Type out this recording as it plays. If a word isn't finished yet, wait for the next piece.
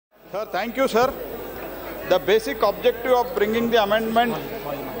Sir, thank you, sir. The basic objective of bringing the amendment,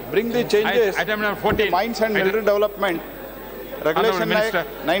 bring the changes Item number 14. to Mines and Mineral Development Regulation Act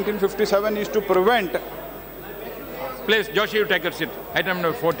 1957 is to prevent. Please, Joshi, you take your seat. Item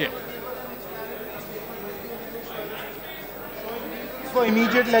number 14. For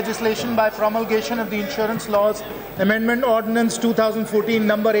immediate legislation by promulgation of the Insurance Laws Amendment Ordinance 2014,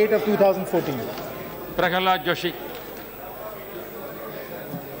 number 8 of 2014. Prahlad Joshi.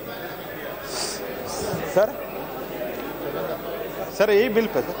 Sir? Sir, यही bill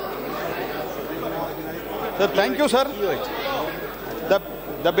pay sir. Sir, thank you, sir.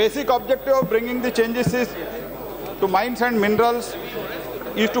 The basic objective of bringing the changes is to mines and minerals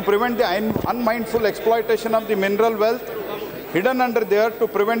is to prevent the unmindful exploitation of the mineral wealth hidden under there, to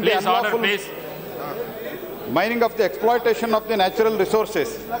prevent the unlawful mining of the exploitation of the natural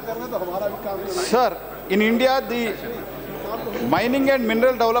resources. Sir, in India, the mining and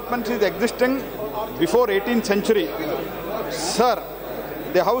mineral development is existing before 18th century. Sir,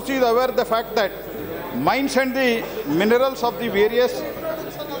 the House is aware of the fact that mines and the minerals of the various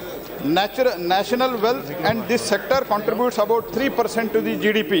national wealth and this sector contributes about 3% to the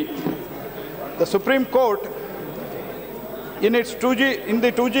GDP. The Supreme Court, in its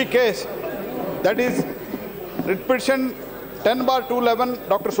 2G case, that is writ petition 10/211,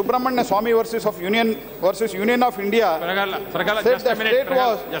 Dr. Subramanya Swamy versus Union of India, said the state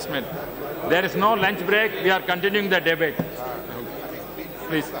was... Just a minute. There is no lunch break. We are continuing the debate.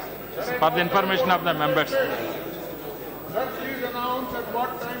 Please, for the information of the members. Please announce at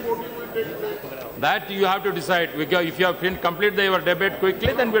what time voting will take place. That you have to decide. If you have complete your debate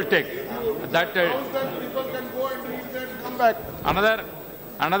quickly, then we'll take. That People can go and read and come back.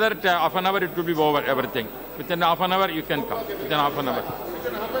 another half an hour it will be over everything. Within half an hour you can come. Within half an hour.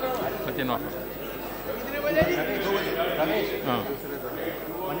 Within half an hour.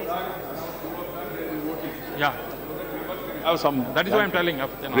 Yeah. Have some. That is why I'm telling.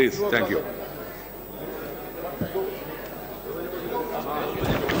 Please, thank you.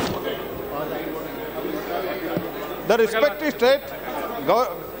 The respective state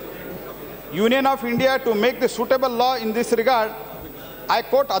Union of India to make the suitable law in this regard, I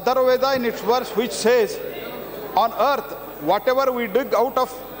quote Atharvaveda in its verse which says, on earth, whatever we dig out of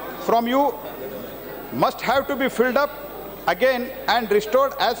from you must have to be filled up again and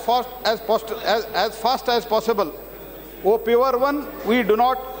restored as fast as possible. O pure one, we do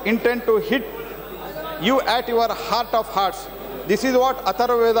not intend to hit you at your heart of hearts. This is what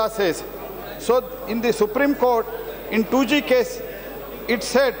Atharvaveda says. So in the Supreme Court, in 2G case, it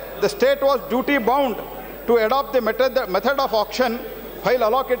said the state was duty bound to adopt the method of auction while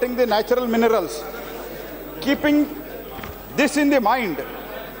allocating the natural minerals. Keeping this in the mind,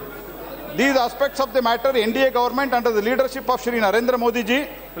 these aspects of the matter, NDA government under the leadership of Shri Narendra Modi ji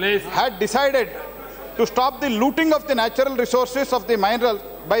had decided to stop the looting of the natural resources of the mineral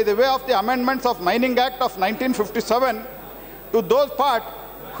by the way of the amendments of Mining Act of 1957 to those parts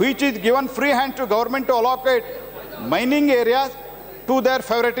which is given free hand to government to allocate mining areas to their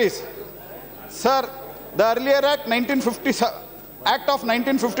favorites. Sir, the earlier Act of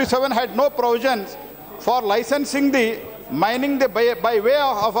 1957 had no provisions for licensing the mining by way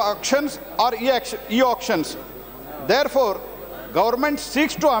of auctions or e-auctions. Therefore, government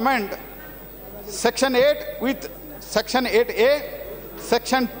seeks to amend Section 8 with Section 8A,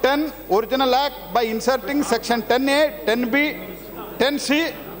 Section 10 Original Act by inserting Section 10A, 10B,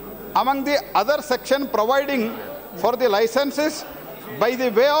 10C among the other section providing for the licenses by the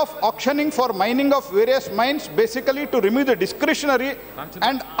way of auctioning for mining of various mines, basically to remove the discretionary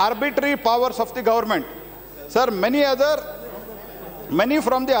and arbitrary powers of the government. Sir, many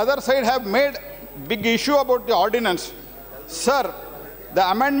from the other side have made big issue about the ordinance. Sir, the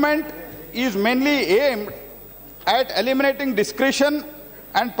amendment is mainly aimed at eliminating discretion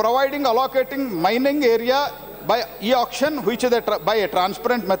and allocating mining area by e-auction, which is by a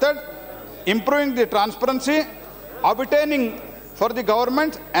transparent method, improving the transparency, obtaining for the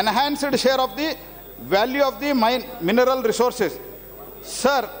government enhanced share of the value of the mineral resources.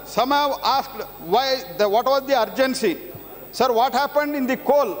 Sir, some have asked what was the urgency. Sir, what happened in the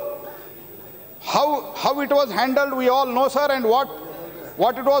coal? How it was handled, we all know, sir, and what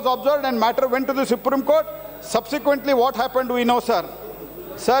it was observed, and matter went to the Supreme Court. Subsequently, what happened, we know, sir.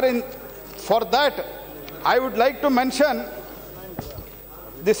 Sir, for that, I would like to mention,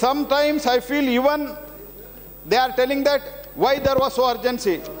 sometimes I feel even they are telling that why there was so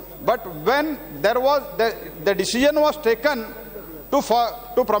urgency. But when there was the decision was taken to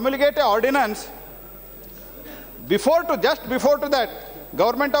promulgate an ordinance, just before that,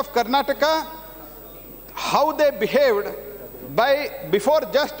 government of Karnataka, how they behaved, before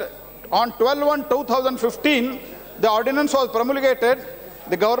just on 12/1/2015, the ordinance was promulgated.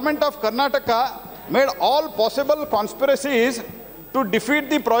 The government of Karnataka made all possible conspiracies to defeat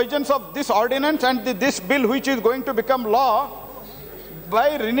the provisions of this ordinance and this bill, which is going to become law,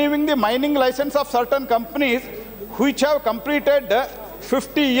 by renewing the mining license of certain companies which have completed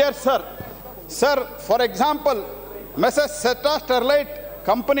 50 years, sir. Sir, for example, Messrs. Seta Sterlite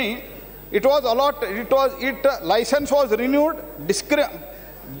Company, license was renewed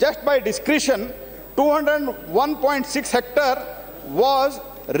just by discretion. 201.6 hectare was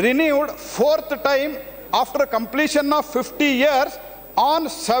renewed fourth time after completion of 50 years on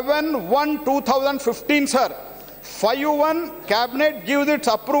 7/1/2015, sir. 5/1 cabinet gives its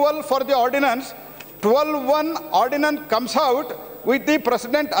approval for the ordinance. 12/1 ordinance comes out with the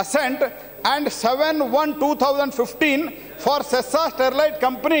president assent, and 7/1/2015 for Seta Sterlite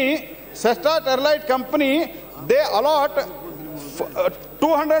Company, they allot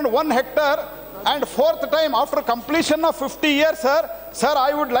 201 hectare, and fourth time after completion of 50 years, sir. Sir,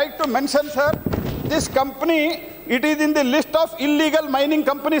 I would like to mention, sir, this company, it is in the list of illegal mining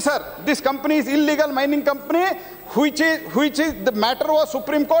company, sir. This company is illegal mining company, which is the matter was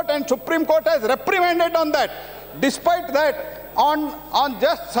Supreme Court, and Supreme Court has reprimanded on that. Despite that, on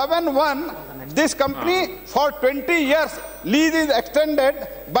just 7/1, this company for 20 years lease is extended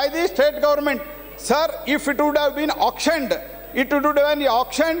by the state government. Sir, if it would have been auctioned,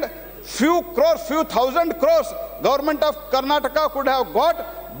 few crores, few thousand crores, government of Karnataka could have got,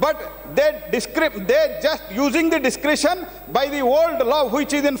 but they just using the discretion by the old law,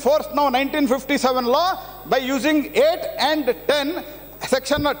 which is in force now, 1957 law, by using 8 and 10,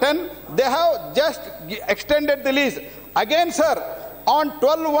 section 10, they have just extended the lease. Again, sir, on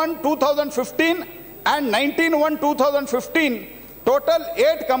 12/1/2015 and 19/1/2015, total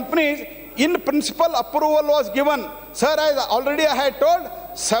 8 companies, in principle approval was given. Sir, as already I had told,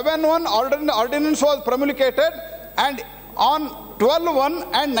 7/1 ordinance was promulgated, and on 12/1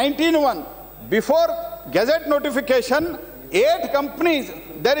 and 19/1, before gazette notification, 8 companies,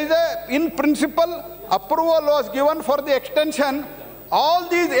 there is in principle approval was given for the extension. All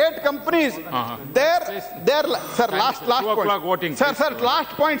these 8 companies, sir, last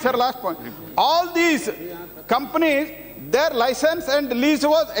point. Sir, last point. All these companies, their license and lease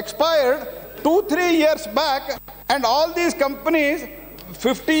was expired 2-3 years back, and all these companies,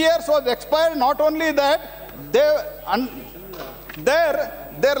 50 years was expired. Not only that, they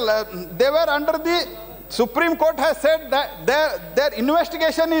were under the Supreme Court has said that their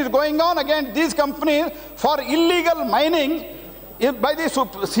investigation is going on against these companies for illegal mining by the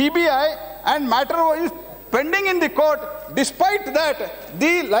CBI, and matter is pending in the court. Despite that,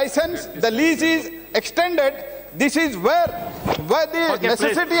 the license, the lease is extended. This is where the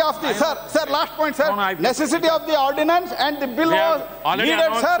necessity of the sir, last point, sir. Necessity of the ordinance and the bill was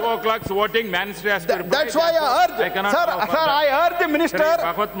needed, sir. 2 o'clock voting. Ministry has to reply. That's why I urge, I urge the minister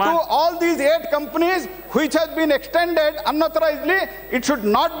to all these 8 companies which has been extended unauthorizedly, it should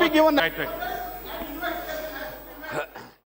not be given. Right.